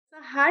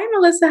Hi,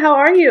 Melissa. How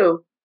are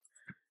you?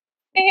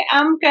 Hey,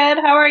 I'm good.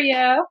 How are you?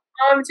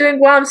 I'm doing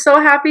well. I'm so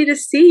happy to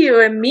see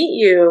you and meet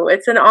you.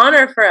 It's an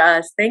honor for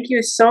us. Thank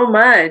you so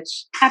much.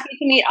 Happy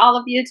to meet all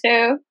of you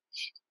too.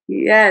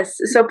 Yes.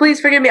 So please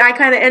forgive me. I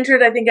kind of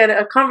entered, I think,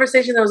 a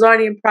conversation that was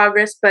already in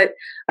progress, but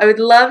I would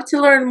love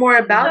to learn more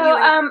So, about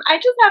you. I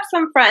just have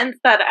some friends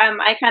that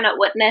I kind of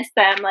witnessed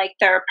them, like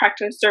their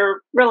practice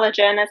their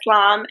religion,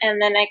 Islam,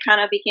 and then I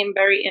kind of became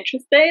very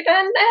interested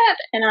in it,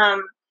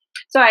 and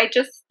so I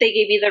just they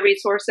gave me the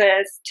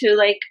resources to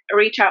like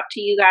reach out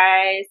to you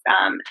guys,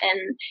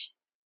 and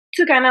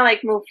to kind of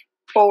like move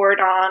forward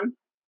on.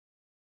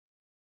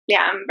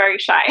 Yeah, I'm very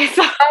shy,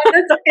 so. Oh,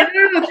 that's okay.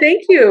 No, no, no,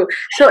 thank you.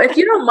 So, if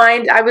you don't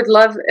mind, I would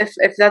love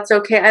if that's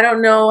okay. I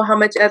don't know how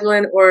much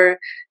Edlin or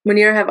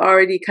Munir have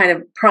already kind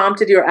of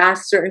prompted you or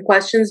asked certain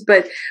questions,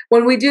 but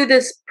when we do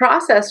this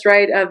process,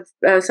 right,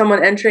 of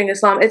someone entering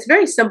Islam, it's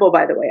very simple,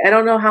 by the way. I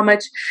don't know how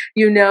much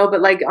you know,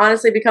 but like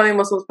honestly, becoming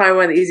Muslim is probably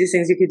one of the easiest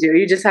things you could do.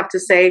 You just have to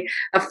say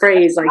a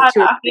phrase like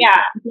two or three.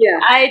 Yeah, Yeah.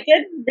 I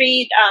did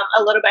read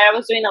a little bit. I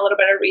was doing a little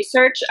bit of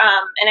research,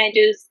 and I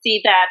do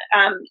see that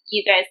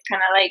you guys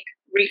kind of like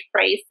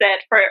rephrase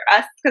it for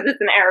us because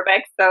it's in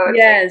Arabic. So it's like,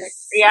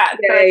 Yes. yeah, so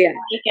Yeah, it's yeah, yeah.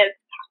 make it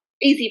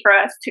easy for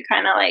us to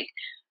kind of like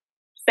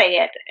say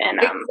it and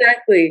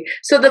Exactly.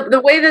 So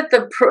the way that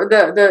the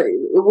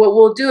what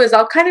we'll do is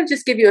I'll kind of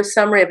just give you a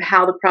summary of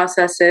how the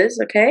process is,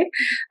 okay?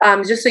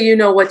 Just so you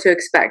know what to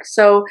expect.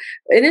 So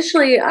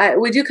initially,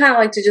 we do kind of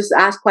like to just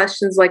ask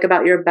questions like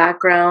about your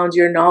background,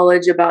 your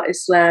knowledge about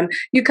Islam.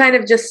 You kind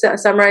of just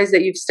summarize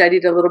that you've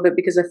studied a little bit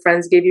because of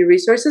friends gave you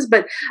resources.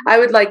 But I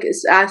would like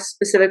ask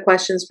specific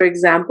questions. For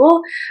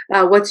example,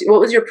 what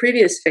was your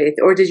previous faith,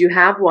 or did you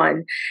have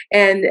one?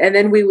 And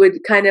then we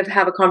would kind of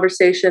have a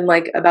conversation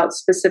like about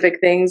specific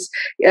things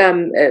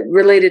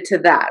related to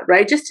that,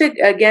 right? Just to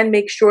again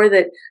make sure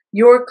that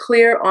you're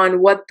clear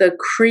on what the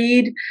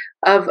creed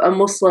of a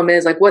Muslim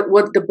is, like what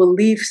the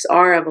beliefs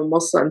are of a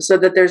Muslim, so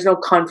that there's no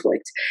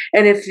conflict.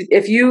 And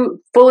if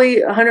you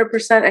fully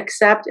 100%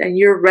 accept and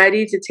you're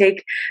ready to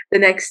take the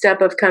next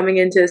step of coming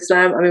into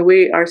Islam, I mean,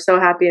 we are so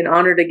happy and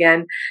honored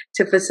again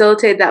to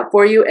facilitate that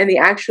for you. And the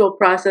actual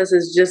process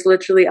is just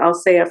literally, I'll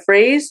say a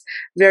phrase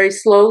very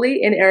slowly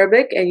in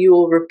Arabic, and you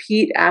will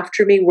repeat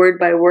after me word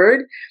by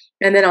word.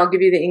 And then I'll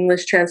give you the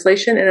English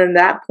translation. And at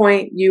that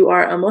point, you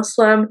are a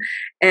Muslim.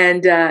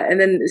 And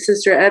then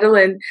Sister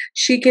Edelyn,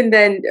 she can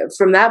then,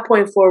 from that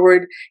point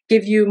forward,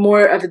 give you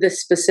more of the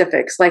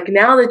specifics. Like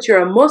now that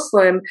you're a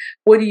Muslim,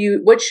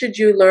 what should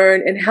you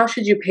learn, and how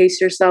should you pace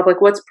yourself?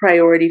 Like what's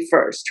priority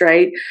first,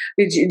 right?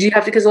 Do you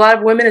have to? Because a lot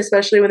of women,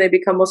 especially when they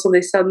become Muslim,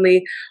 they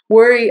suddenly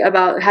worry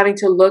about having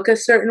to look a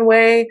certain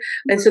way,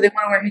 and so they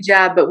want to wear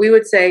hijab. But we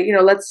would say,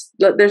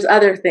 there's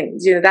other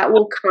things, that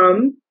will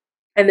come.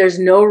 And there's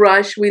no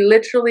rush. We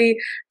literally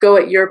go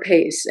at your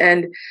pace.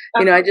 And,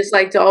 I just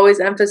like to always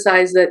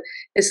emphasize that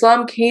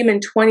Islam came in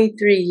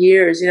 23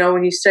 years.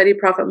 When you study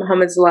Prophet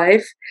Muhammad's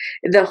life,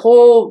 the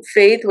whole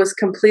faith was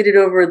completed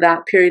over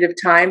that period of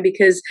time,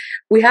 because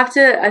we have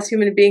to, as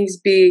human beings,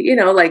 be,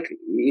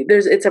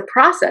 it's a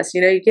process,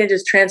 you can't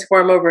just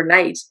transform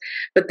overnight.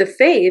 But the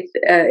faith,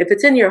 if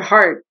it's in your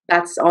heart,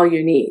 that's all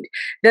you need.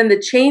 Then the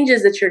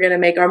changes that you're going to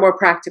make are more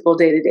practical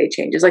day-to-day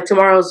changes. Like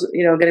tomorrow's,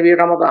 going to be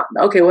Ramadan.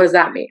 Okay, what does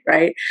that mean,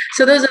 right?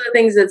 So those are the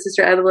things that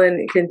Sister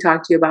Edelyn can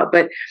talk to you about.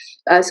 But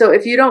so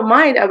if you don't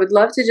mind, I would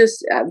love to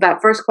just, that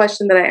first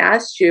question that I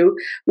asked you,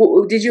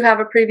 did you have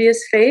a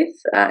previous faith?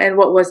 And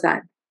what was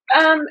that?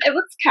 It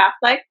was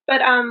Catholic,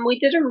 but we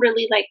didn't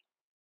really like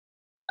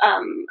I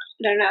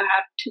don't know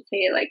how to say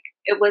it, like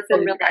it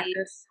wasn't really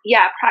Practice.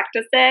 Yeah,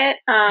 practice it.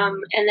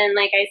 And then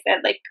like I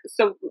said, like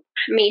so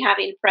me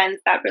having friends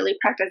that really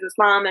practice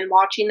Islam and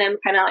watching them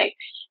kind of like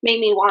made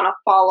me want to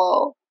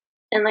follow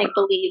and like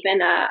believe in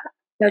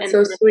That's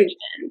so sweet.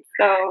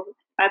 So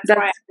that's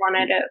why I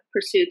wanted to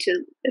pursue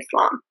to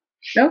Islam.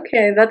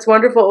 Okay, that's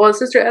wonderful. Well,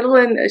 Sister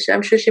Edelyn,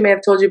 I'm sure she may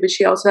have told you, but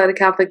she also had a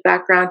Catholic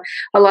background.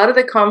 A lot of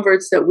the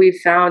converts that we've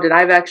found, and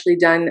I've actually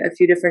done a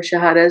few different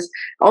Shahadahs,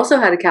 also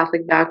had a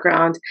Catholic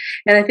background.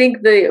 And I think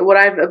what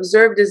I've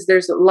observed is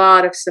there's a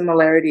lot of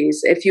similarities.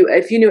 If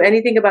you knew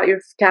anything about your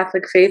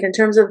Catholic faith in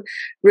terms of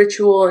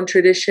ritual and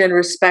tradition,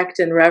 respect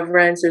and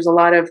reverence, there's a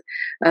lot of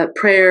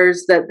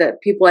prayers that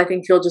people, I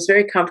think, feel just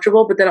very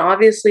comfortable. But then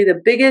obviously the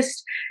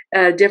biggest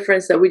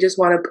difference that we just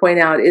want to point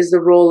out is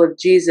the role of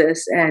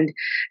Jesus and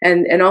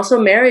also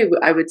Mary,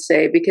 I would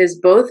say, because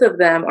both of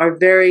them are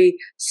very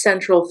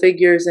central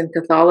figures in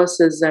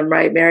Catholicism,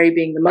 right? Mary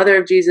being the mother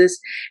of Jesus,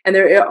 and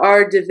there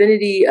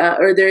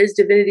is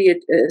divinity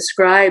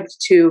ascribed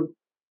to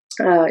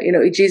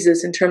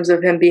Jesus in terms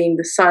of him being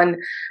the Son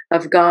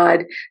of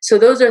God. So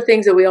those are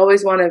things that we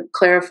always want to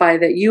clarify,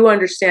 that you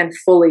understand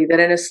fully, that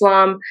in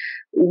Islam,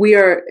 we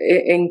are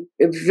in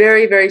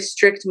very, very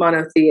strict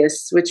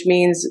monotheists, which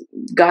means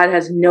God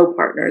has no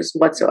partners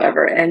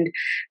whatsoever. And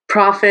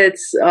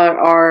prophets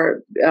are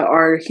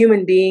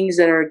human beings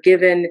that are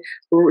given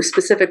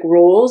specific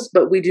roles,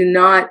 but we do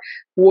not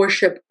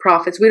worship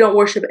prophets. We don't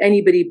worship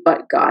anybody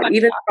but God,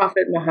 even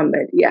Prophet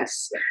Muhammad.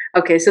 Yes.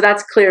 Okay, so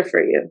that's clear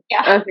for you.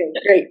 Yeah. Okay,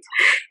 great.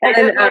 I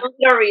did a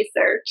little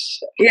research.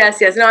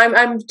 Yes. No,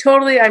 I'm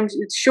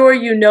sure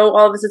you know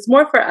all of this. It's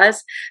more for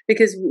us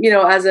because,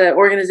 as an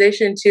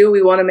organization too,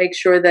 we want to make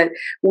sure that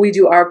we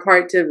do our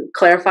part to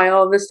clarify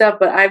all of this stuff.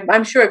 But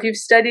I'm sure if you've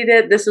studied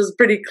it, this is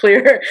pretty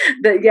clear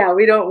that, yeah,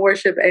 we don't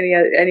worship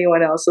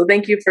anyone else. So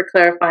thank you for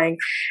clarifying.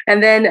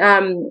 And then,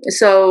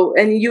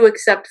 and you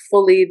accept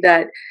fully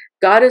that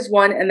God is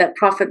one and that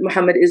Prophet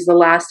Muhammad is the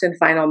last and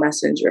final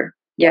messenger.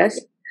 Yes?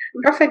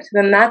 Perfect.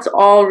 Then that's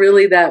all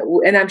really that.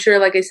 And I'm sure,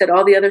 like I said,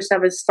 all the other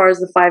stuff as far as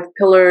the 5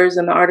 pillars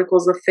and the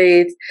articles of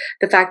faith,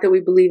 the fact that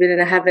we believe in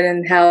a heaven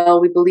and hell,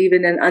 we believe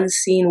in an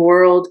unseen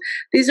world.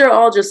 These are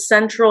all just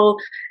central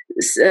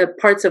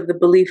parts of the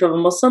belief of a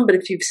Muslim. But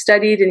if you've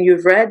studied and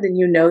you've read, then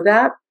you know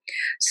that.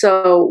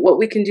 So what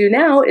we can do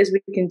now is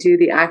we can do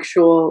the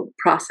actual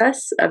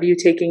process of you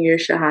taking your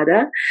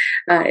Shahadah,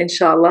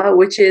 inshallah,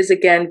 which is,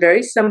 again,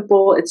 very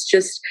simple. It's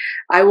just,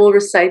 I will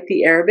recite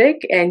the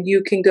Arabic and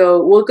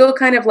we'll go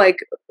kind of like,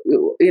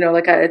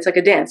 it's like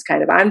a dance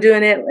kind of. I'm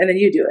doing it and then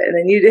you do it and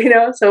then you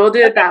so we'll do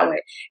it that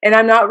way. And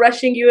I'm not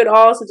rushing you at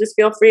all. So just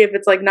feel free. If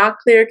it's like not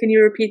clear, can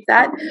you repeat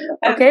that?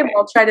 Okay. Well,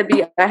 I'll try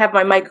to I have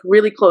my mic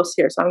really close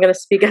here, so I'm going to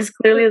speak as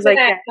clearly as I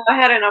can. Go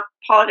ahead and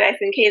apologize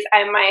in case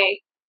my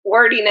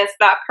wording is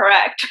not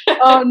correct.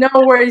 Oh, no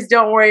worries.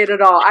 Don't worry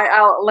at all.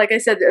 I'll like I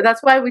said,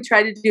 that's why we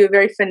try to do it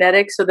very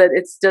phonetic so that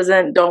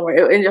don't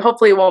worry. And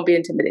hopefully it won't be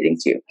intimidating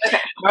to you. Okay.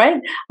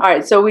 All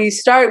right. So we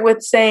start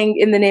with saying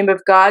in the name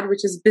of God,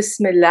 which is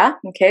Bismillah.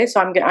 Okay.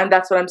 So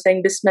that's what I'm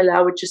saying.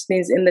 Bismillah, which just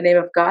means in the name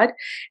of God.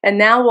 And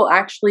now we'll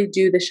actually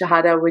do the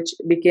Shahadah, which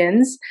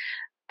begins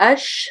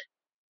Hadu.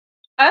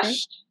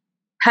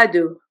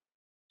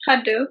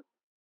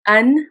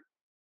 An.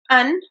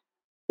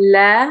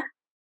 La.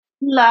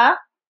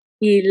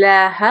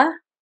 Ilaha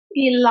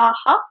illallah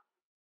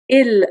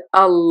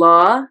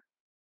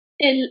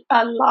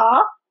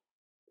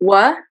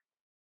wa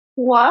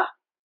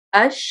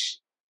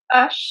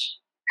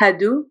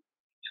ashhadu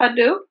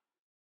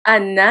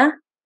anna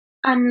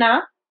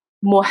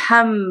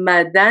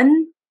Muhammadan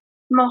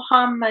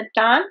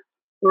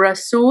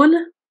Rasul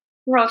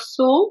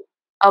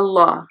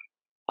Allah.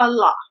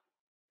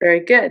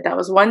 Very good. That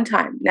was one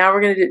time. Now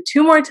we're going to do it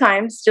 2 more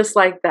times, just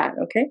like that.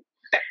 Okay.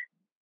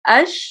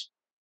 Ashhadu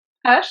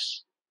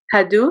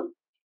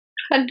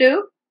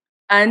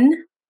an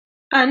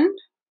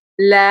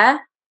la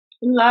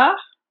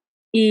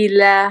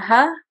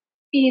ilaha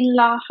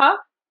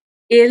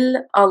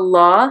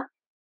illallah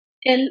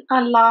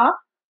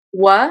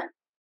wa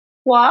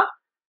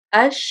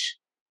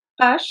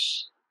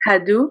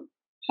ashhadu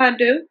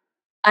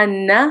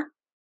anna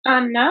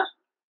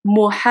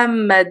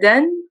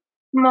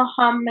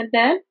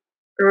Muhammadan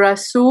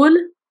Rasul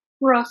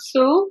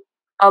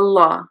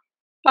Allah.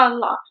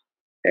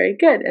 Very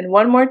good. And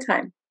one more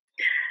time.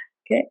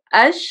 Okay.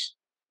 Ashhadu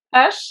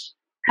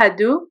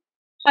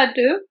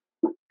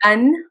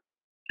an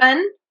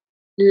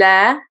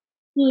la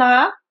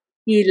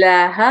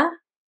ilaha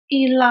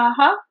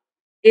illallah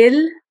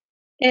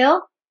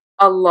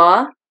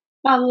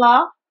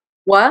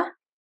wa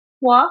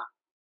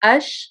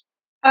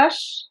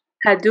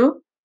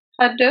ashhadu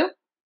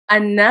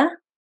anna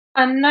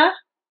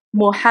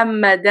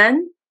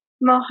Muhammadan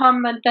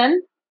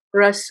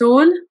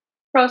Rasul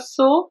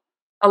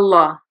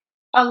Allah.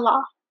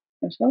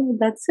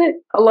 That's it.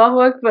 Allahu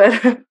Akbar.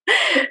 So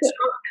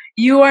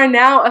you are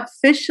now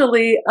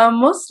officially a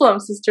Muslim,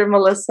 Sister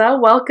Melisa.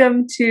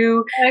 Welcome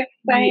to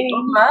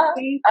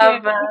the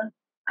Ummah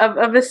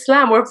of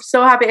Islam. We're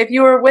so happy. If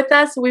you were with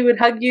us, we would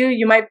hug you.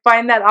 You might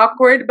find that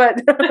awkward,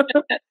 but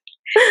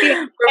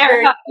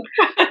air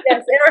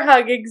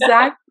hug,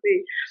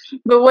 exactly.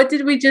 But what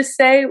did we just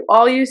say?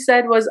 All you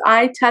said was,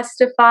 I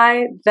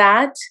testify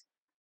that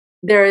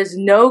there is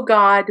no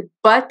God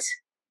but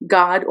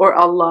God or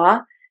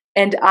Allah,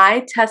 and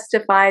I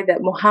testify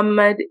that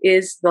Muhammad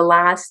is the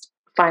last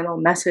final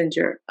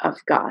messenger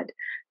of God.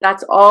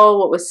 That's all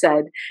what was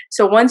said.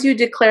 So once you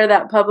declare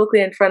that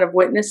publicly in front of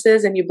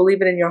witnesses and you believe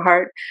it in your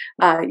heart,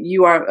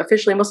 you are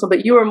officially Muslim.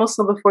 But you were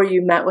Muslim before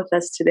you met with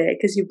us today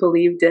because you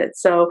believed it.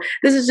 So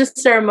this is just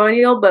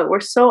ceremonial, but we're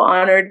so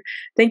honored.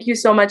 Thank you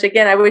so much.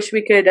 Again, I wish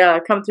we could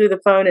come through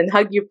the phone and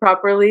hug you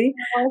properly.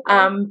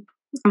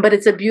 But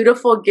it's a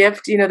beautiful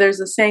gift.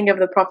 There's a saying of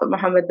the Prophet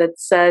Muhammad that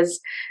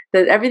says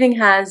that everything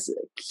has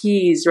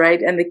keys,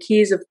 right? And the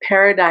keys of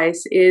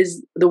paradise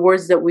is the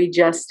words that we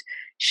just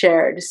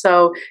shared.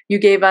 So you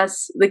gave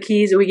us the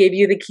keys, we gave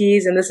you the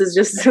keys, and this is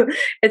just,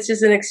 it's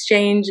just an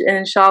exchange. And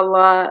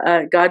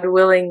inshallah, God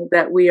willing,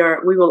 that we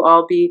will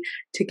all be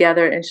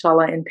together,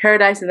 inshallah, in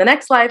paradise in the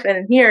next life and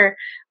in here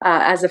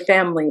as a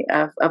family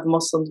of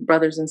Muslim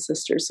brothers and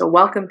sisters. So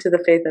welcome to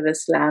the faith of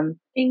Islam.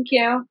 Thank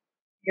you.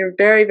 You're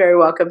very, very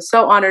welcome.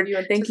 So honored you,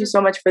 and thank you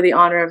so much for the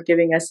honor of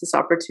giving us this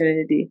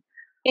opportunity.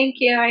 Thank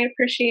you. I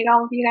appreciate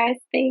all of you guys.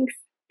 Thanks.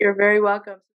 You're very welcome.